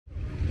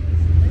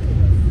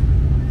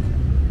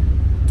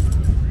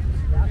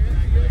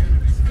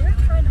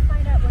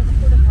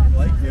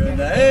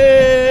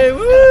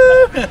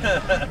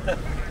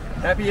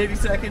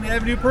82nd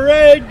Avenue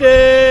Parade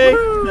Day!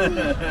 Hey,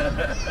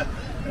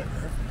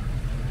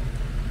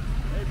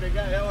 big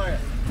guy, how are you?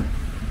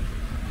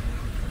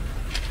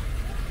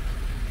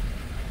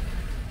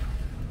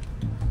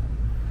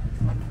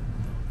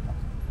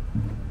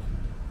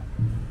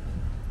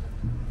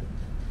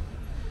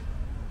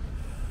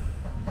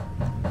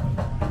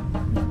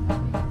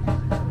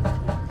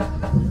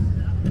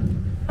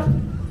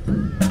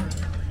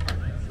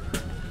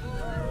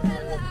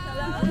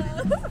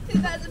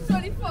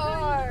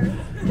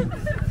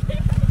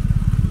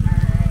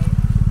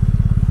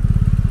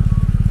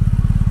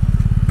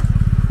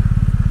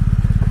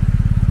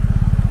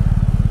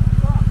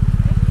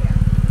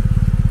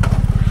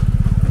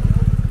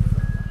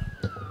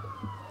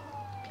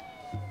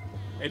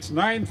 It's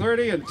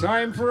 9:30 and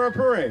time for a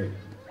parade.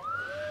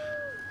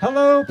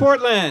 Hello,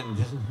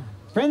 Portland.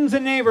 Friends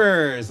and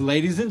neighbors,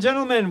 ladies and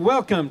gentlemen,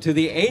 welcome to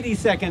the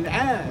 82nd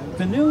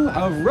Avenue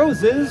of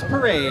Roses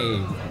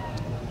Parade.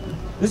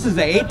 This is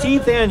the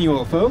 18th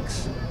annual,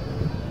 folks.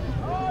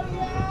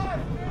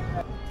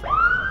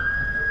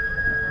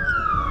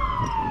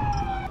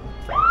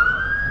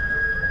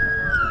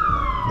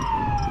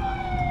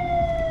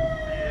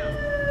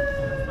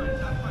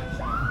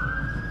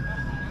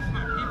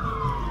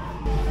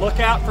 Look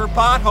out for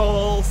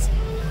potholes.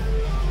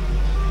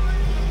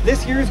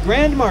 This year's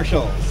Grand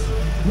Marshals,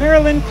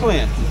 Marilyn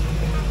Clint,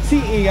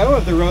 CEO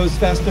of the Rose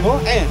Festival,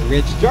 and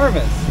Rich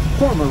Jarvis,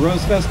 former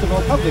Rose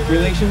Festival Public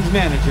Relations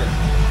Manager.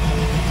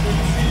 Good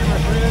to see you, my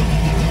friend.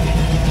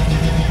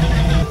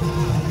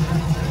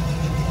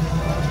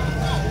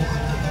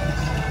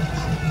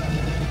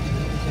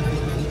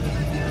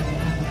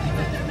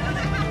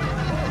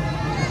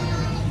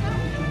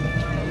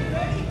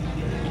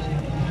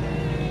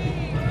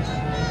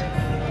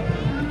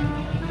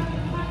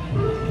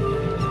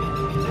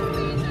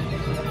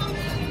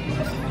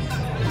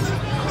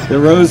 The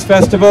Rose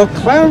Festival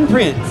Clown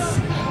Prince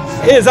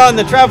is on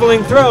the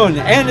traveling throne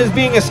and is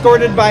being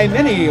escorted by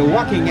many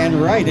walking and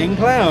riding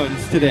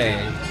clowns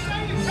today.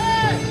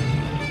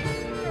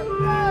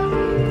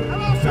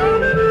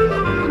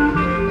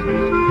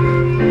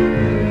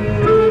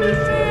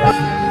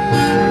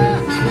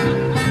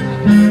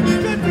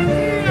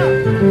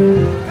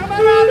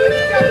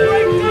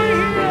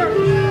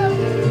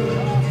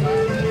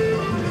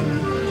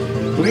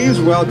 Please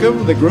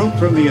welcome the group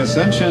from the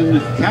Ascension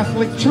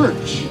Catholic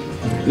Church.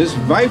 This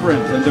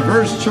vibrant and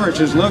diverse church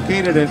is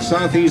located at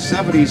Southeast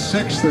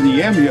 76th and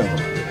Yamhill.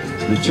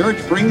 The church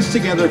brings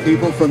together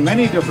people from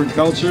many different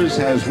cultures,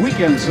 has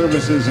weekend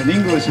services in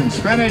English and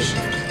Spanish,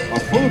 a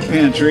food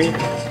pantry,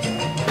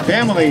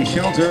 family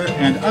shelter,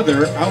 and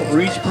other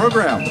outreach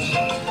programs.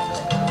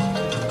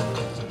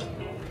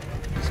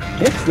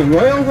 It's the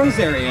Royal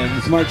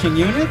Rosarians Marching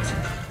Unit.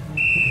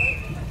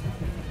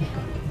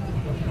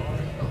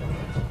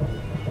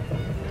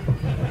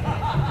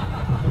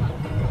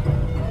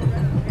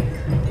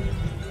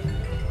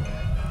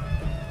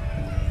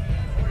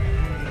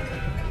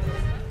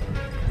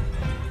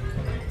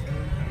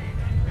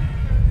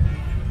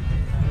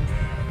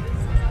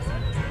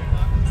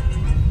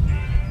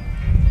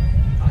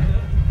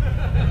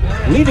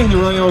 Leading the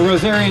Royal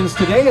Rosarians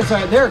today is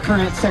their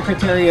current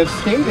Secretary of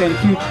State and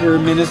future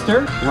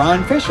Minister,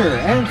 Ron Fisher,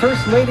 and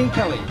First Lady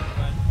Kelly.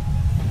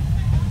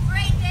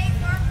 Great day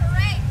for a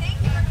parade.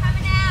 Thank you for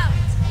coming out.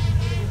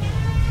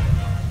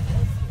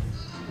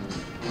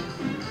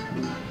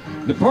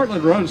 The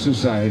Portland Rose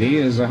Society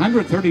is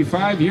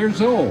 135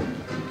 years old,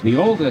 the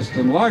oldest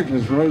and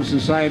largest Rose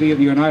Society in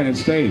the United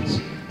States.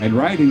 And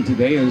riding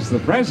today is the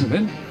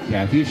president,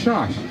 Kathy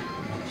Schosch.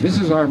 This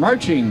is our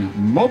marching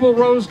mobile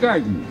rose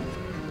garden.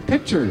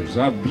 Pictures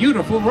of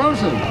beautiful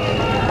roses.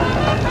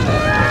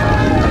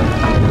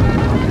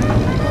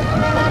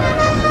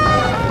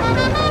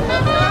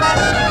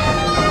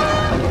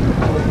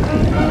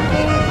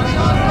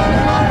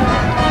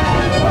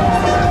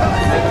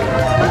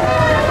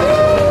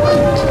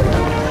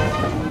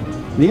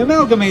 The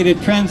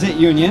Amalgamated Transit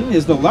Union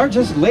is the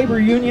largest labor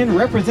union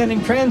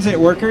representing transit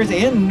workers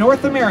in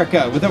North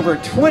America, with over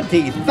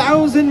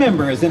 20,000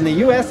 members in the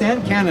U.S.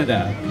 and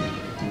Canada.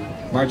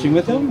 Marching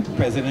with them,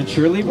 President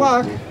Shirley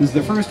Block, who's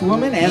the first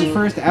woman and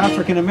first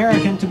African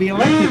American to be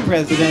elected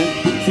president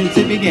since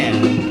it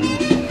began.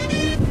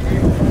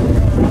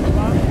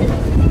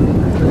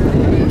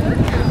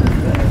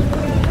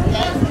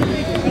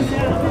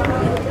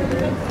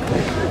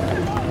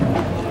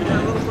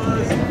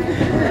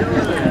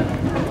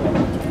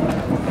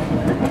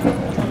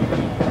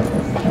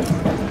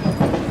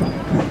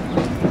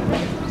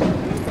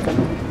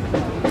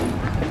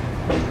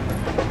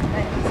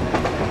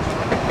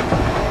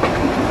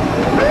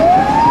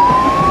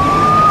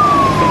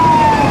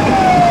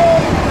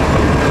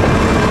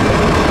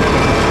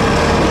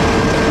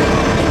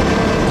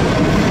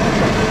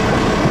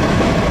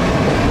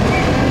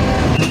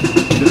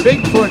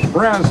 Bigfoot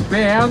Brass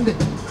Band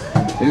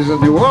is a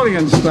New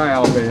Orleans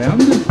style band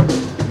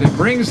that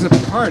brings the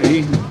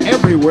party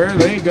everywhere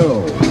they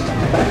go.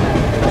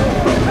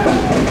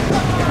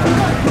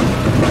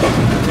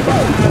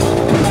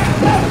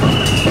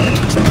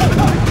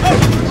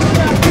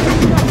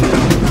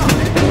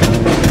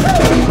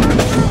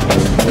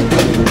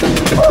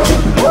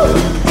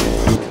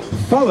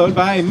 followed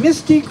by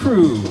Misty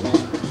Crew.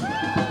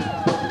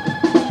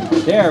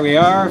 There we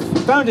are.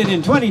 Founded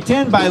in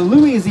 2010 by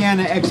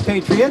Louisiana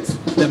expatriates,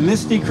 the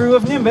Misty Crew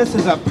of Nimbus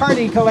is a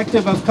party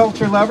collective of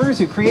culture lovers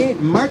who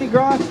create Mardi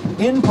Gras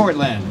in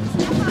Portland.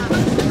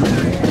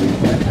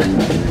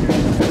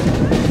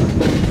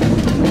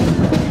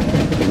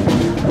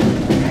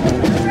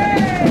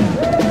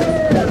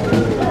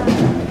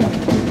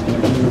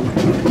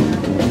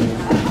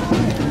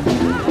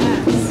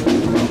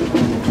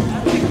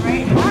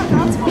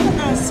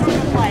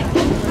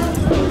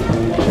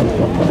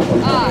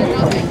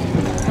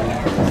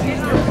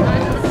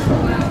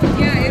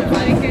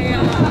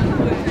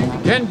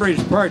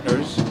 Kenbridge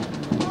Partners,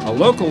 a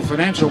local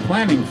financial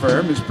planning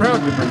firm, is proud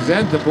to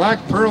present the Black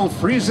Pearl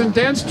Friesen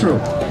Dance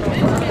Troupe.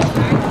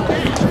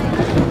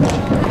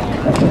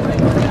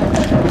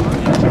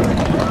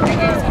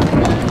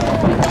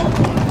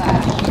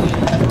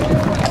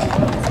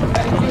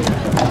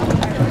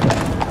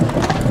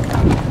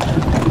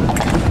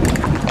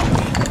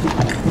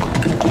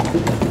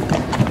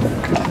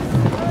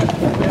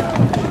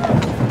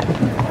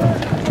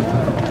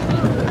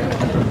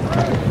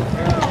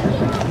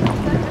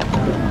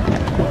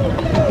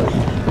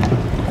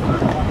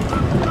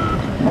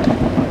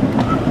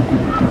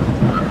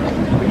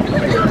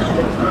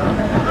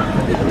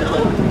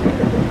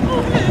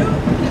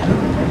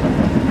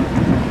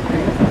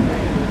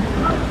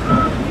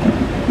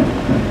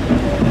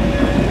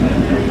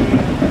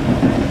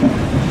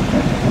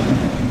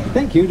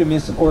 Thank you to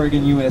Miss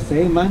Oregon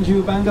USA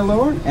Manju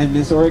Bangalore and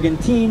Miss Oregon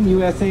Teen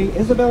USA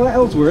Isabella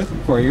Ellsworth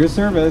for your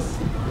service.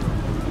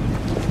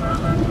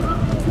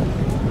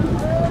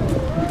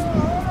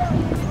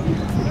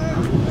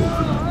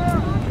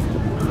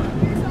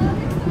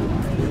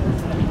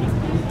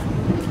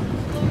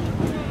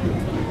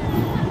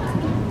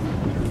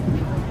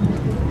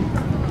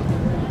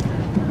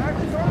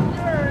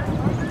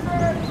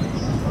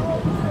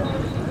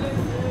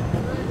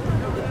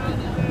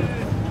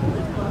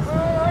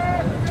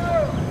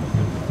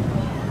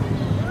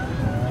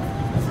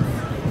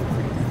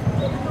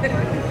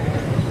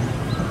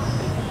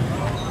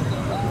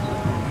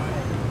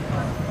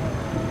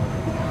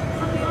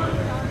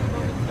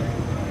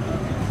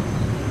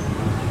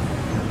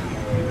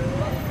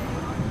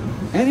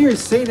 And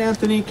here's St.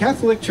 Anthony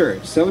Catholic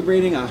Church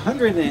celebrating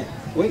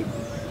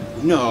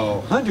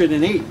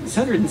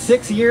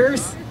 106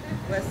 years.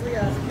 Wesley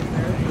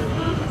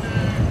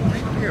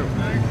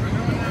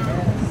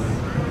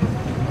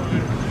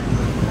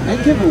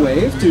And give a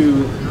wave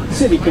to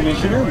City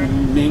Commissioner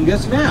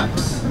Mingus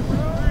Maps.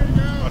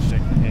 I'll shake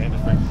the hand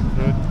if I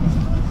could.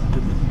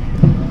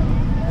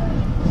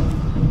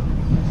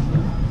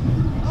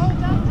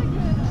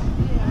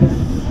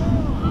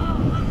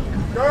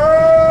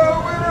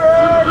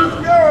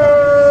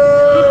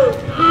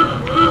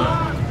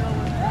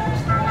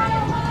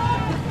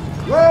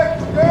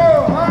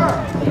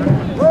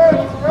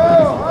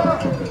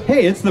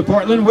 Hey, it's the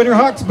Portland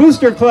Winterhawks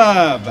Booster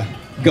Club.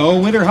 Go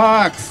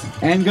Winterhawks,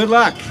 and good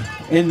luck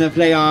in the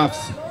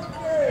playoffs.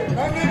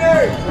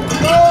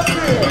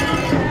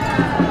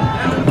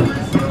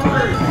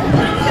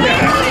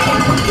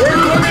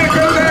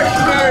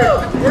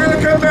 We're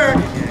gonna come back.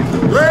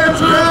 Let's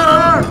go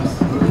Hawks!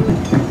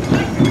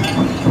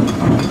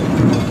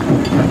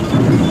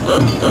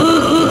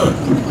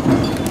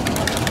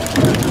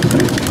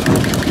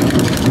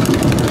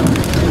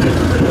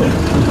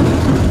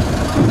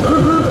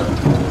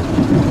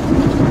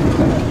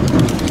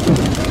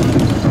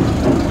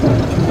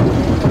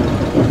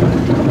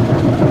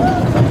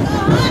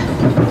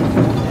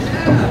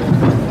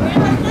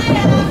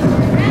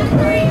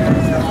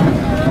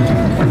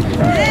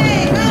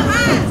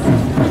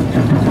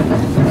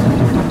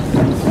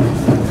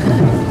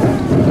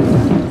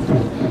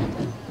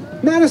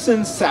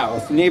 Madison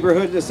South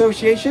Neighborhood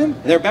Association.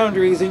 Their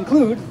boundaries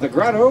include the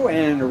Grotto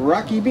and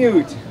Rocky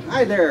Butte.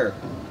 Hi there.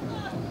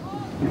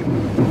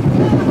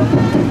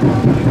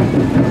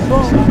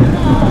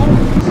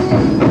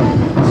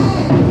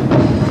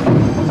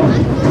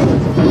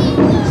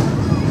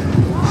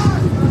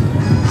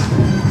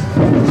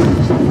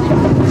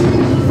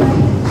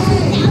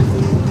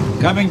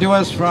 Coming to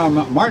us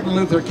from Martin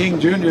Luther King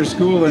Jr.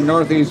 School in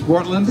Northeast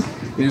Portland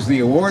is the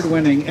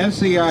award-winning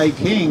SEI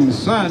King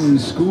Sun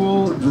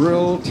School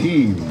Drill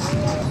Team.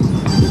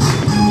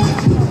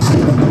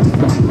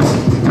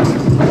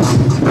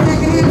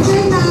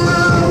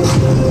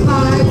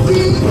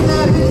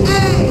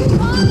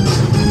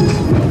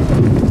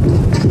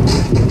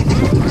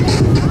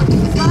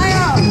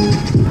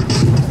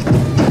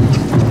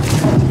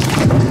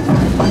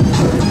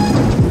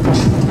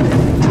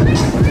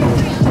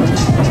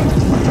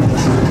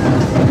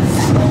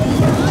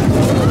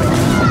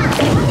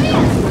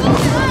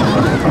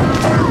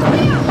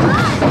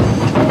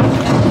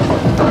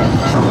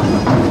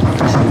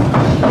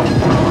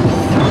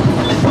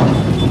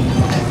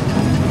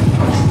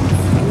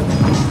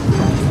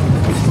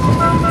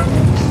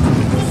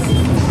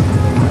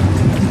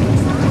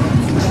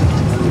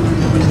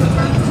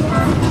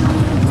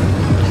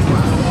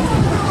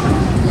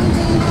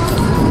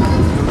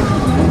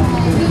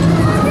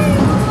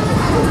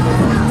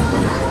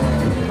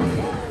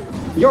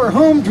 your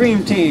home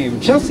dream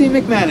team, Chelsea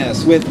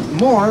McManus with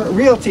More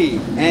Realty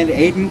and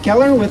Aiden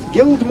Keller with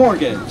Guild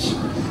Mortgage.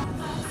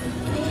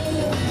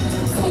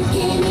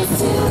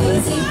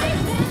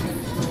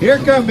 Here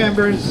come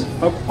members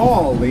of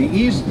all the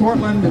East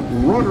Portland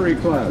Rotary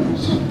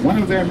Clubs.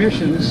 One of their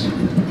missions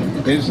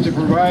is to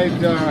provide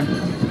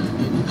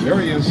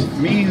various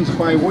means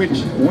by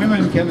which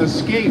women can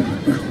escape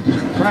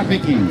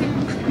trafficking.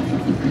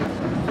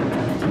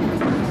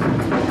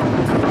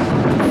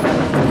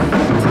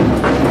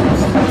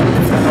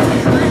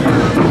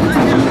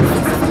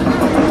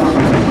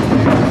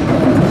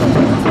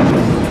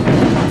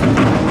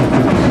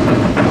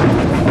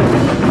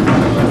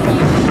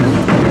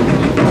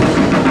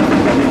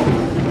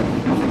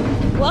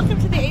 Welcome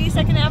to the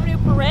 82nd Avenue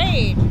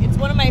Parade. It's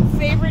one of my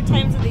favorite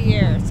times of the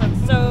year, so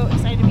I'm so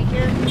excited to be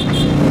here.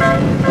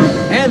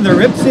 And the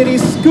Rip City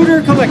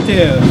Scooter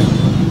Collective,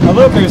 a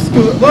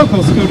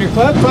local scooter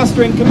club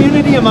fostering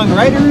community among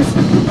riders,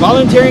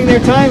 volunteering their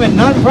time in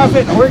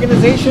nonprofit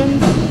organizations.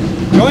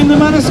 Join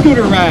them on a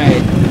scooter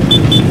ride.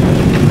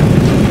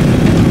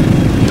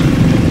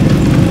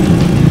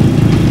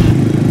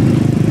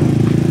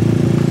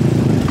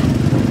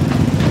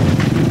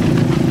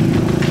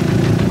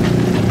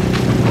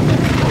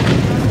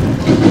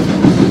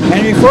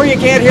 And before you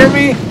can't hear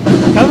me,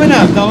 coming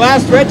up, the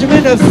last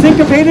regiment of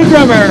syncopated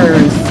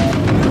drummers.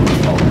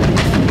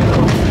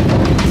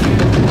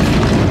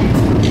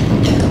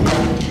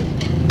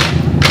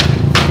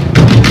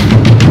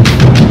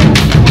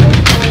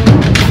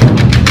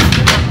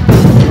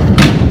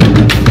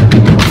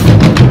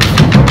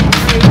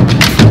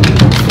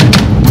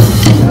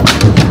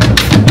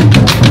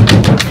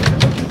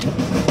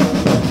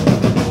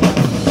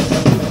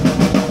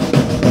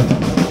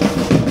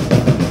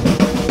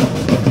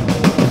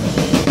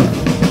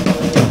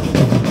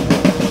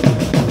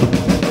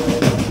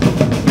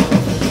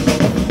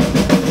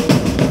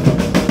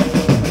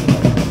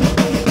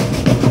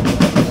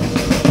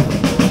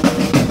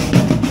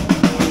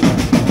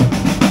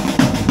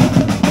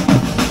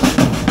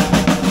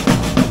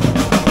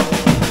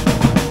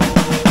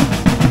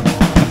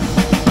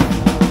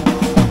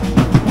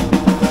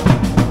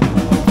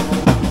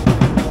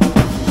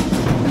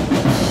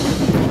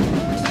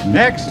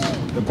 Next,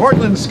 the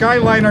Portland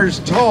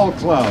Skyliners Tall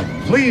Club.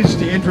 Pleased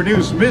to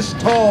introduce Miss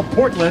Tall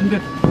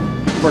Portland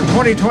for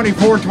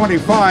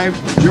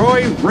 2024-25,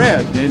 Joy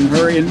Red, in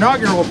her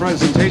inaugural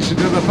presentation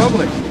to the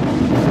public.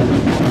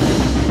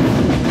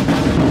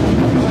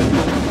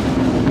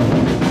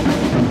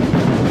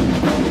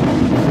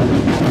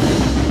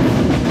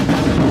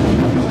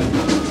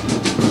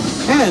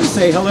 And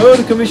say hello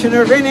to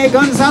Commissioner Rene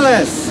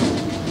Gonzalez.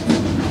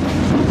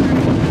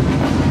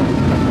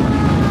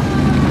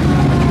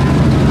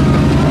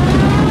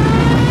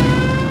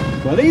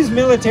 Well, these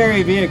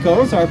military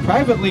vehicles are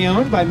privately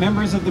owned by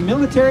members of the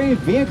Military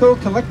Vehicle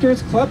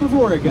Collectors Club of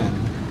Oregon.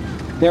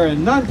 They're a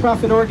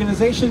nonprofit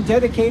organization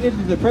dedicated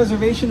to the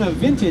preservation of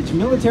vintage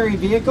military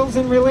vehicles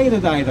and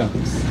related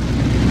items.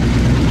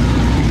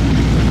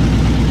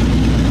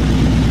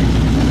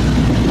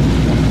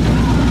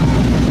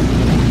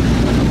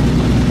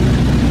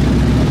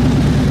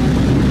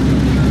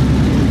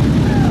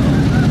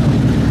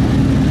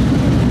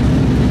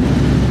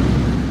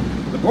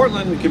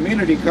 Portland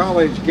Community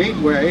College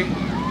Gateway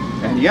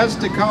and Yes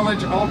to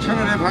College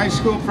alternative high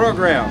school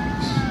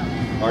programs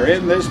are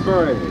in this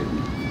parade.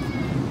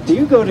 Do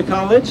you go to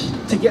college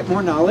to get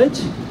more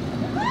knowledge?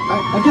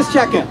 I'm just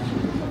checking.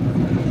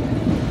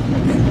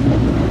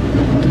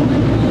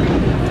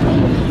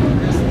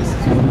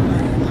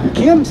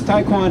 Kim's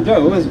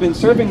Taekwondo has been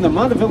serving the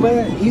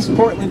Montevilla, East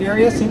Portland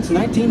area since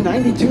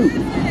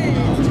 1992.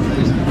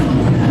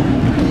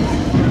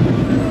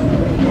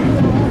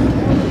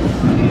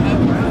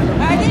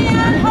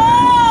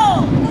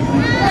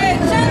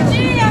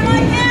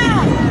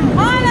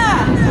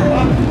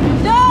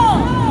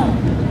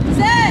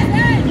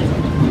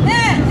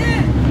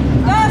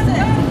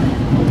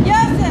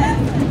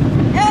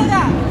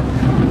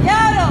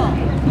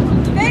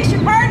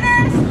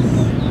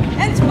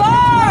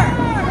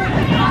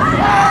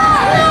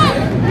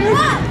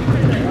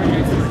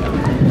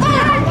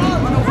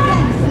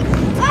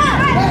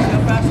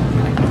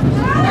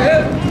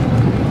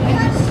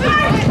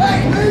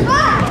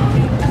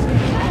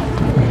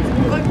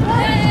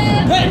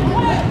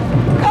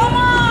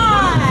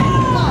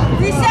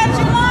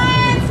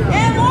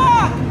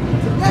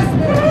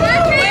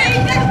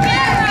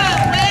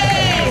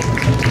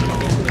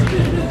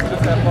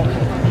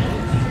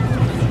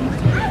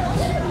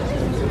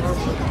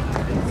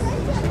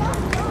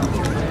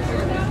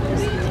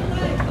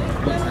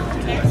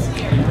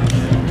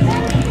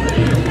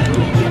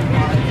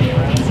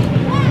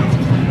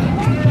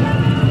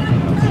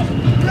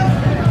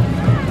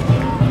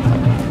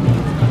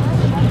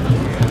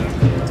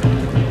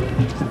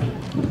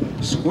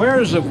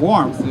 Squares of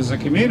Warmth is a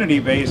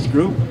community-based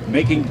group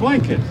making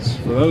blankets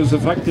for those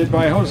affected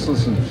by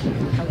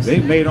houselessness.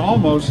 They've made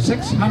almost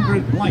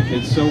 600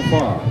 blankets so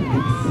far.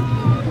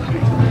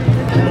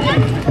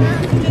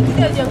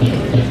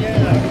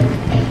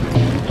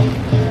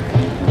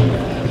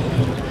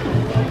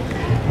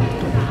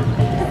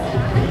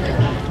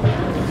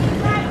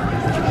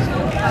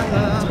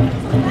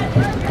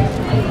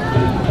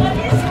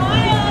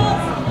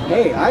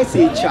 I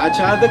see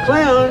Cha-Cha the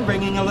Clown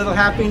bringing a little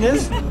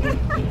happiness.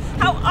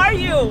 How are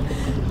you?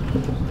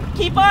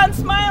 Keep on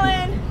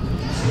smiling.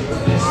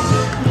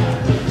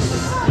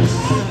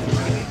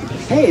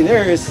 Hey,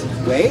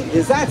 wait,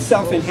 is that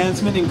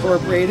Self-Enhancement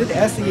Incorporated,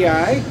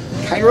 SEI?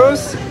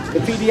 Kairos, the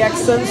PDX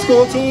Sun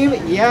School team?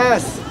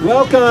 Yes,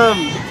 welcome.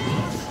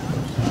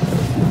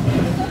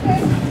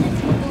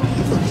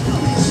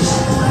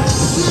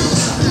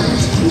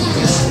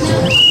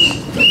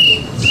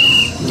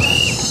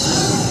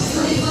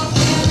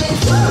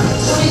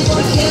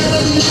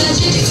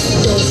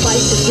 Don't fight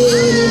the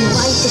feeling,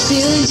 invite the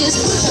feeling, just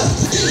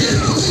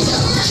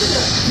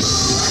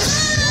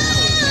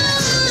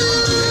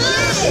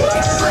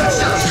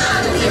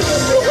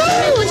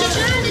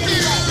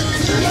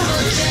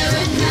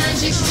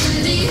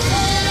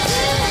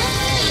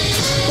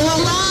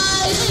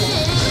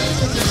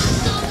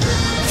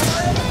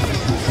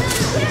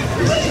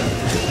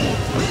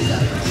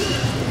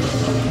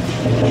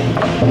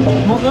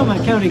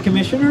Multnomah County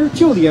Commissioner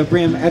Julia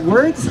Brim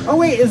Edwards. Oh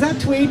wait, is that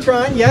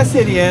Tweetron? Yes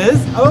it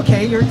is.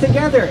 Okay, you're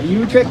together.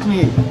 You tricked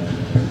me.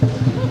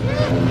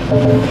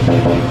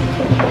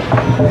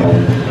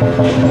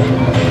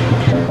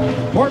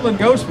 Portland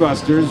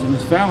Ghostbusters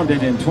was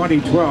founded in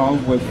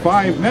 2012 with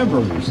 5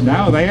 members.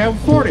 Now they have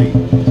 40.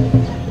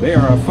 They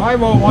are a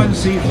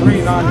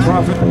 501c3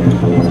 nonprofit.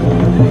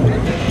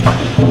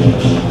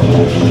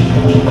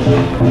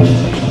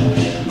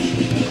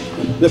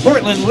 The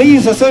Portland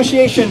Lees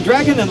Association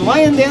Dragon and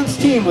Lion Dance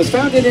team was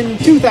founded in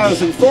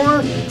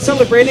 2004,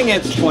 celebrating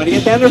its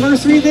 20th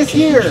anniversary this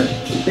year.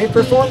 They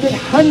performed at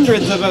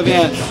hundreds of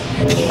events.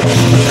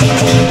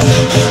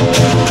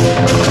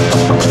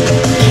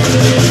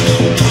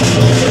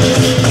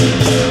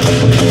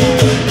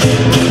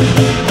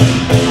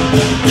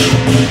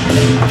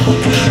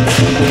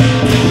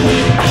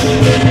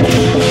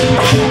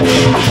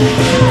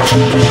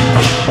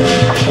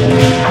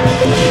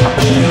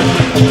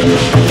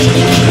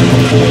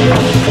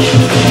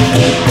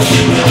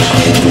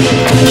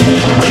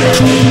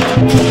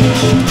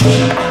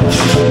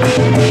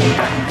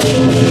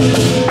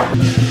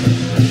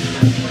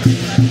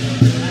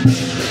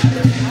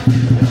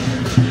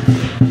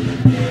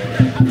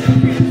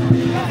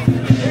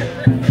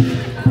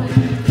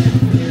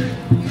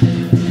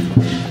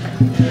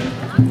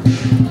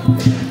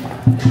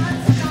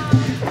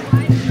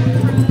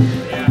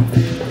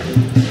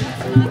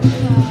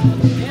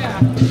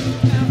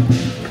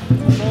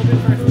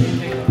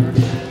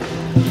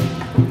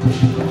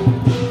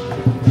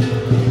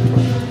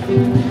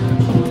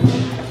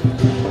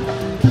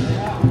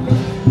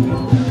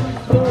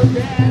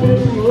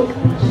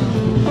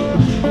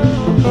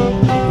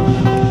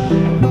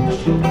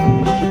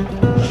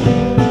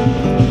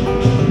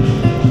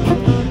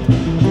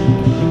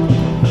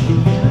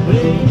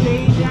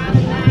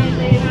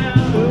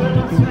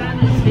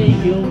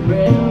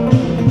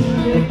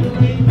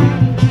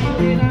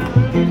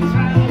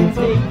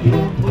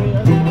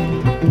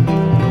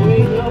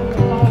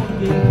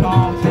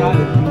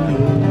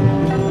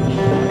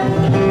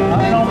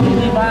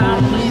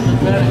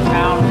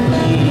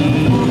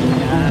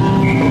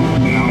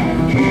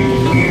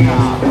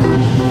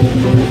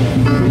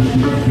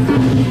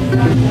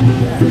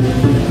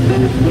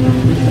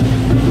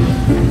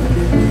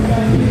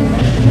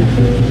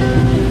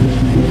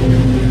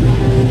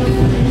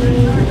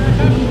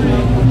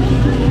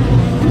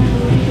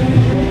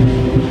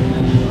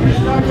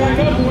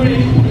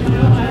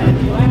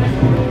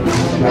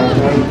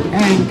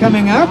 And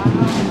coming up,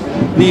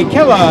 the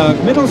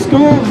Kellogg Middle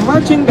School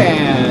Marching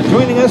Band,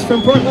 joining us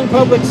from Portland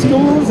Public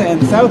Schools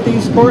and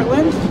Southeast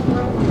Portland.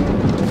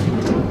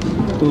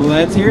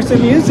 Let's hear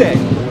some music.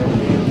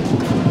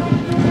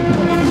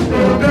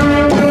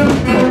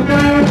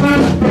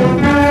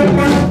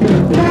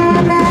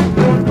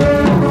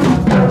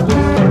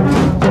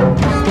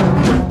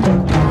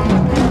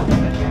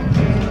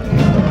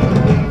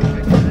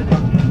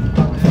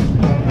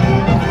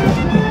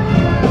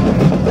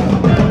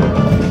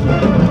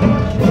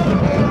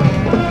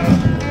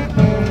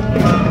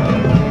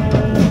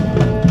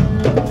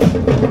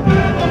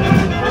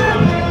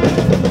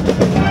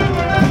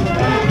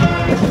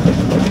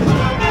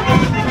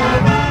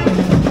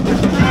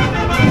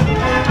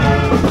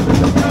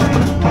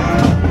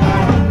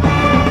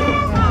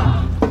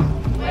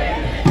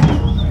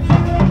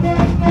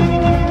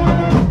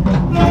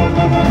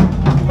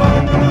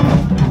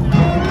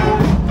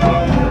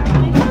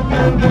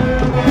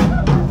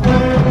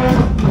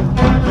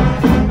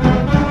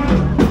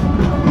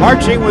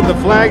 Marching with the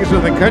flags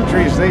of the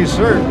countries they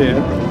served in.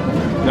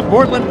 The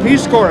Portland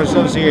Peace Corps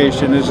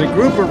Association is a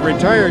group of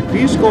retired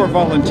Peace Corps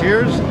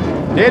volunteers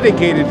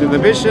dedicated to the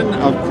mission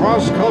of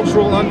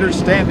cross-cultural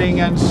understanding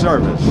and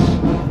service.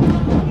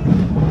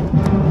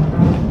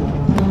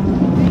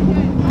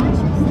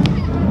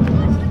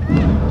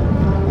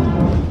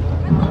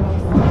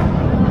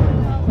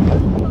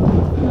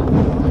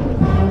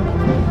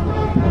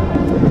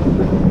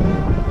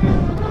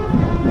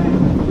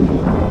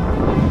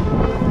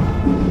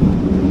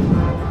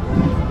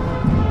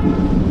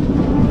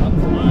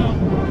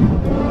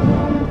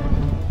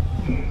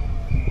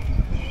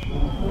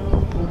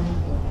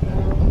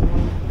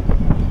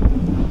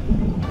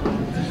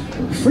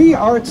 Free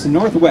Arts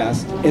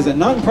Northwest is a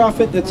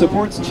nonprofit that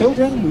supports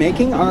children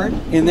making art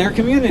in their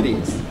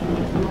communities.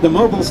 The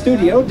mobile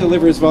studio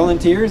delivers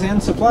volunteers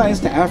and supplies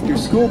to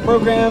after-school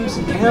programs,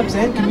 camps,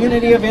 and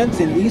community events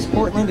in East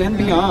Portland and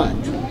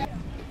beyond.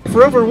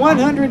 For over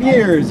 100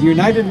 years,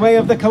 United Way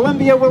of the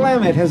Columbia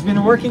Willamette has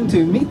been working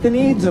to meet the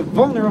needs of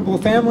vulnerable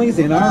families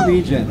in our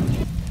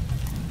region.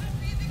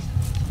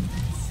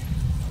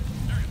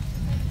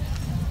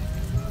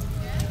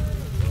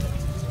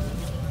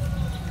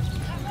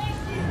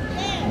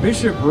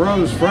 Bishop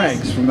Rose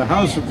Franks from the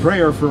House of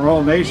Prayer for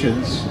All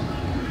Nations,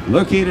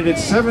 located at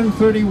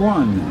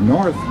 731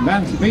 North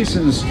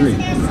Mason Street.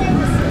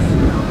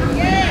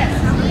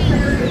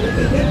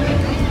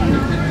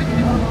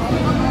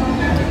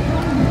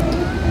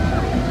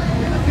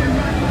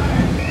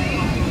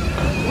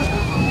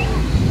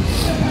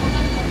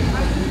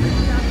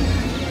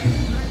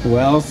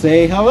 Well,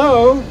 say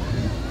hello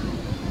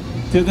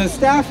to the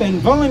staff and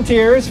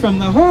volunteers from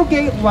the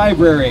Holgate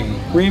Library.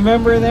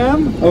 Remember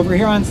them over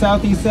here on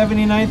Southeast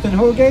 79th and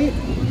Holgate?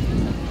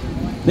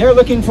 They're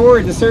looking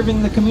forward to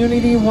serving the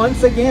community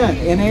once again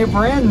in a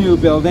brand new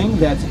building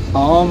that's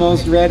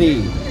almost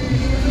ready.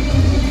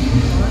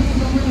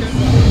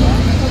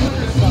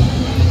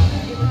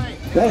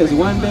 That is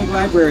one big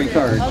library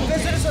card. Come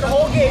visit us at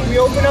Holgate. We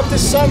open up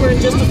this summer in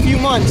just a few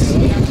months.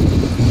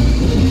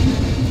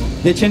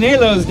 The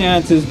Chinelos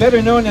dance is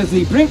better known as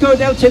the Brinco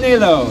del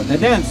Chinelo. The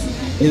dance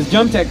is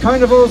jumped at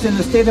carnivals in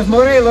the state of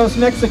Morelos,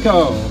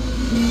 Mexico.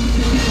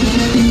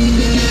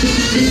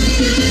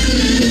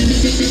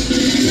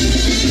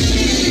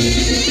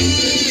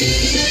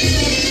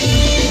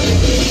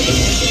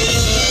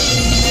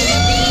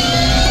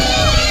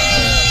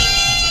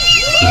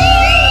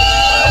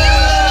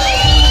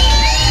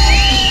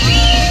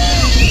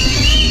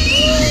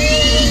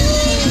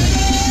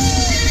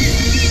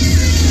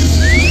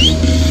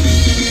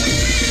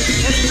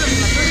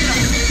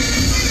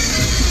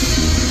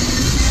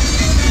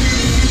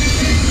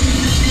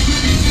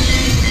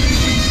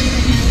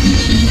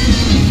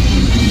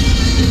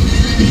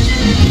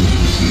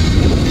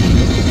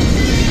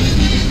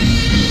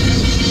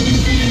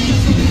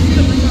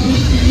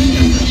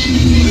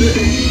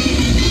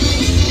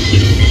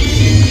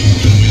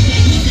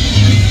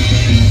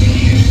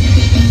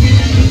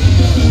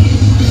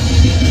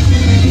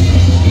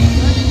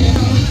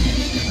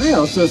 I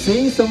also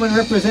see someone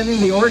representing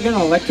the Oregon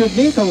Electric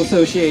Vehicle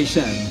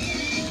Association.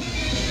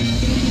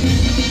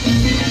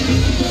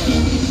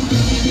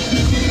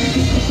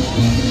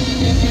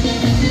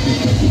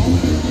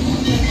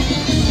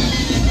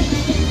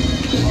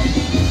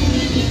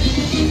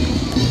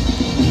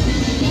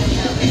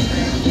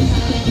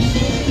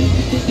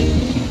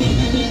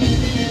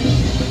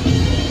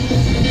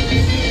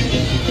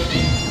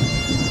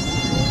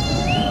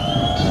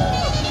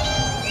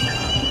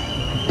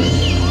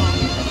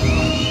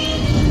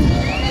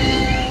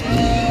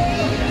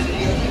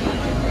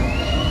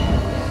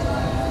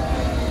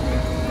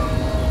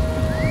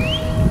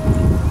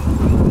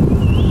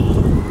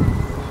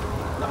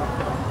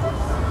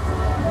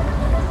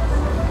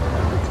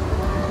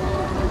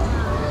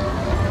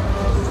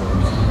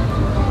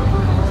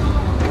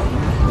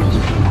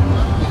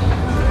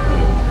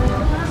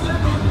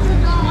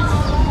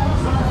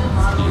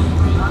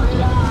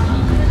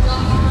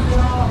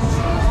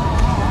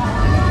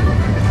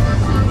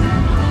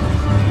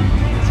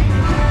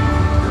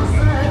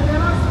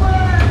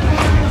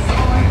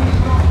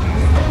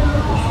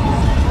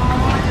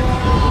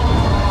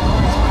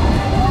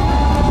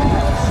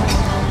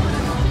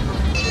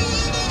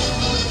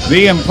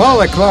 The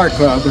Impala Car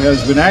Club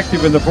has been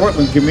active in the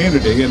Portland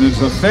community and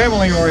is a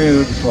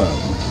family-oriented club.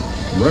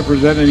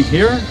 Representing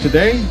here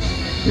today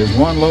is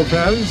Juan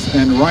Lopez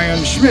and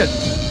Ryan Schmidt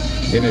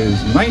in his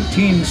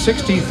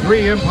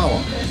 1963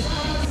 Impala.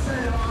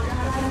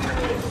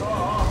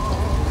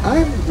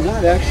 I'm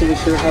not actually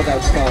sure how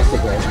that's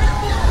possible.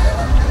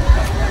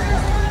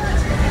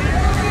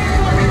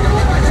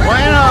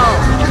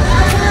 Bueno.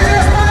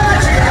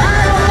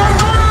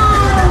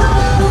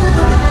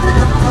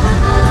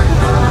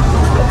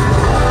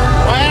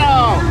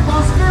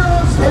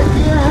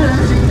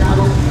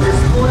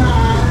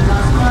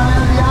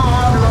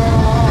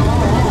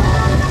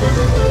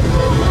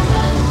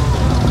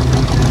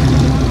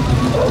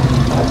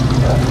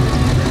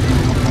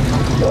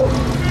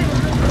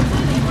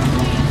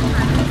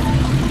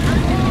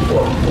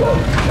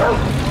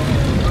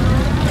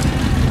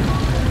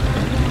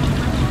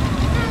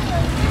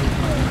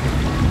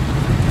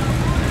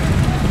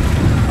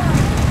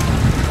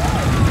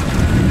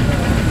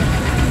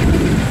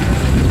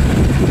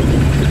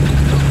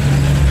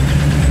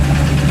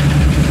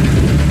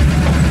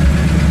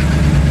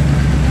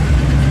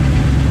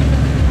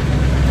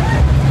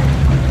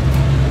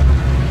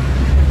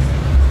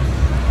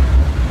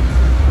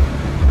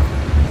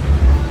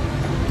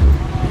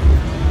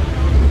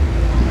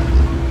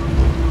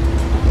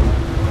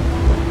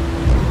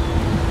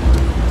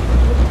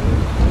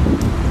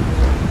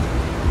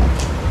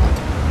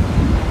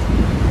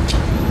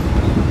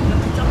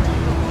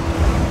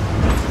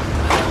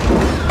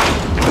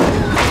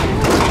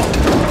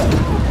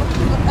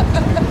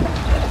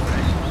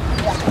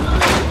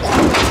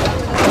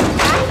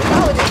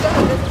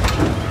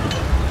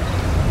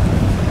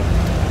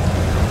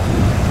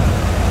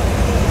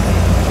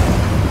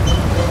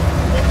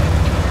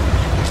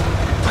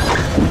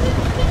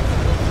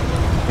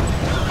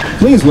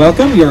 Please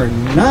welcome your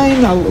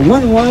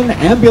 911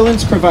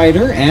 ambulance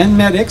provider and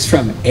medics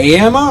from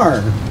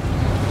AMR.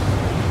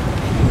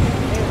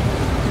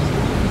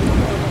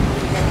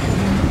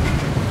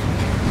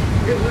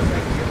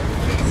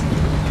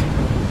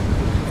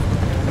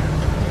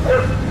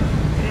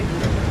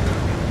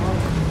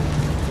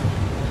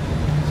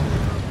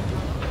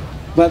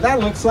 But that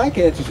looks like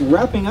it's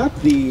wrapping up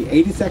the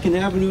 82nd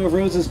Avenue of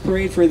Roses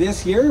Parade for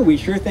this year. We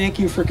sure thank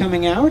you for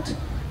coming out.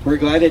 We're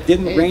glad it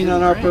didn't rain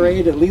on our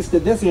parade, at least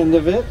at this end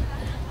of it.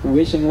 We're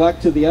wishing luck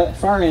to the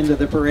far end of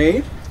the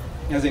parade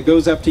as it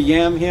goes up to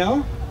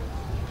Yamhill.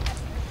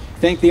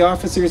 Thank the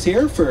officers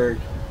here for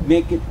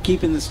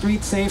keeping the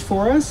streets safe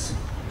for us.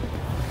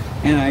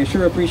 And I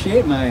sure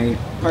appreciate my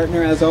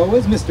partner, as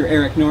always, Mr.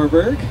 Eric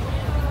Norberg.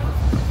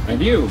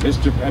 And you,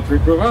 Mr.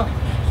 Patrick Raval.